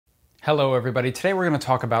Hello everybody, today we're going to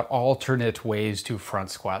talk about alternate ways to front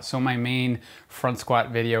squat. So my main front squat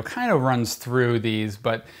video kind of runs through these,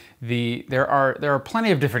 but there are plenty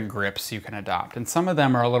of different grips you can adopt, and some of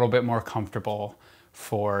them are a little bit more comfortable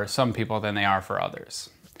for some people than they are for others.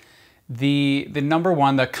 The number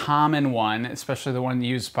one, the common one, especially the one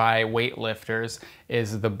used by weightlifters,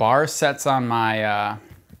 is the bar sits on my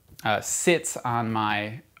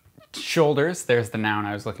shoulders. There's the noun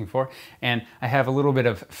I was looking for. And I have a little bit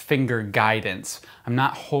of finger guidance. I'm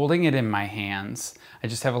not holding it in my hands. I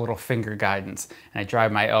just have a little finger guidance. And I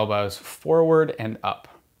drive my elbows forward and up.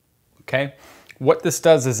 Okay? What this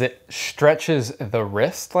does is it stretches the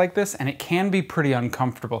wrist like this, and it can be pretty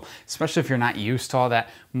uncomfortable, especially if you're not used to all that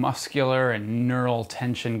muscular and neural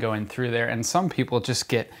tension going through there. And some people just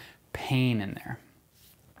get pain in there.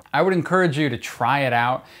 I would encourage you to try it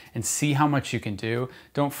out and see how much you can do.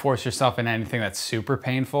 Don't force yourself into anything that's super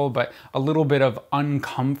painful, but a little bit of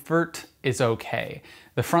uncomfort is okay.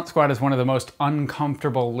 The front squat is one of the most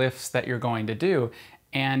uncomfortable lifts that you're going to do,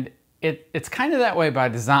 and it's kind of that way by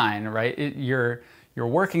design, right? Your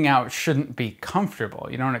working out shouldn't be comfortable.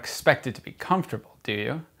 You don't expect it to be comfortable, do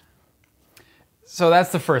you? So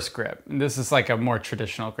that's the first grip. This is like a more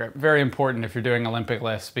traditional grip. Very important if you're doing Olympic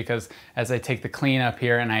lifts, because as I take the clean up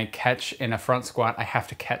here and I catch in a front squat, I have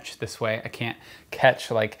to catch this way. I can't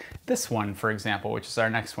catch like this one, for example, which is our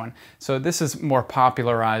next one. So this is more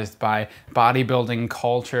popularized by bodybuilding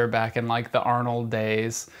culture back in like the Arnold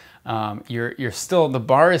days. You're still, the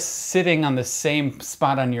bar is sitting on the same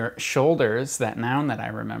spot on your shoulders, that noun that I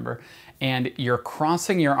remember, and you're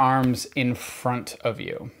crossing your arms in front of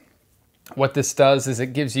you. What this does is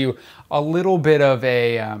it gives you a little bit of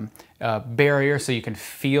a barrier so you can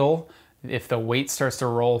feel if the weight starts to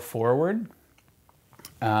roll forward,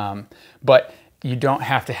 but you don't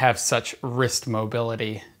have to have such wrist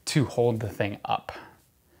mobility to hold the thing up.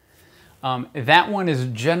 That one is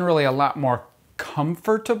generally a lot more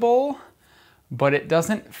comfortable, but it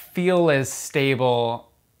doesn't feel as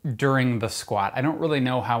stable during the squat. I don't really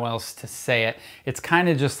know how else to say it. It's kind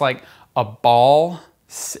of just like a ball,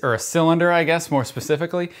 or a cylinder, I guess, more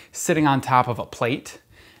specifically, sitting on top of a plate.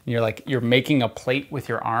 And you're making a plate with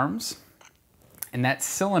your arms, and that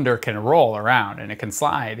cylinder can roll around and it can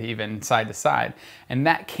slide even side to side. And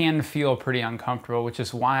that can feel pretty uncomfortable, which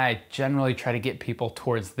is why I generally try to get people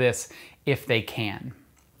towards this if they can.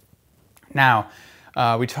 Now,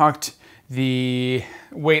 we talked the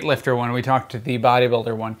weightlifter one, we talked the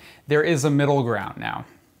bodybuilder one. There is a middle ground now.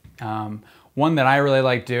 One that I really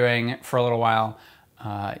like doing for a little while.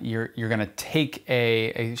 You're gonna take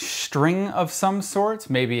a string of some sorts,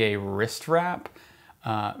 maybe a wrist wrap,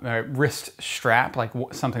 or wrist strap, like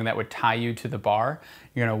something that would tie you to the bar.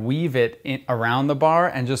 You're gonna weave it around the bar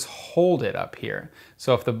and just hold it up here.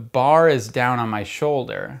 So if the bar is down on my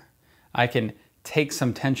shoulder, I can take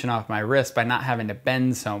some tension off my wrist by not having to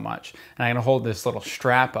bend so much. And I'm gonna hold this little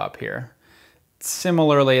strap up here.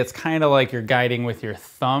 Similarly, it's kind of like you're guiding with your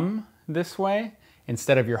thumb this way,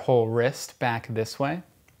 instead of your whole wrist back this way.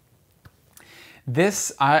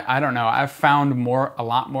 This, I don't know, I've found a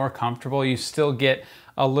lot more comfortable. You still get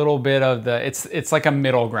a little bit of it's like a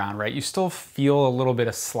middle ground, right? You still feel a little bit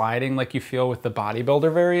of sliding like you feel with the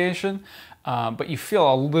bodybuilder variation, but you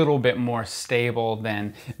feel a little bit more stable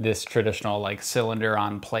than this traditional like cylinder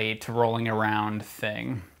on plate rolling around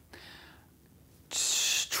thing.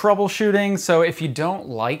 Troubleshooting, so if you don't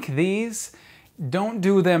like these, don't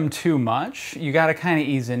do them too much. You got to kind of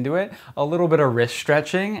ease into it. A little bit of wrist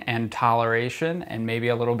stretching and toleration, and maybe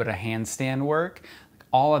a little bit of handstand work.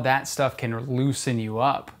 All of that stuff can loosen you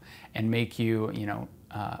up and make you,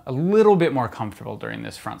 a little bit more comfortable during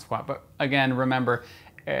this front squat. But again, remember,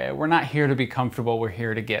 we're not here to be comfortable. We're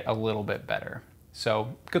here to get a little bit better.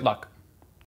 So good luck.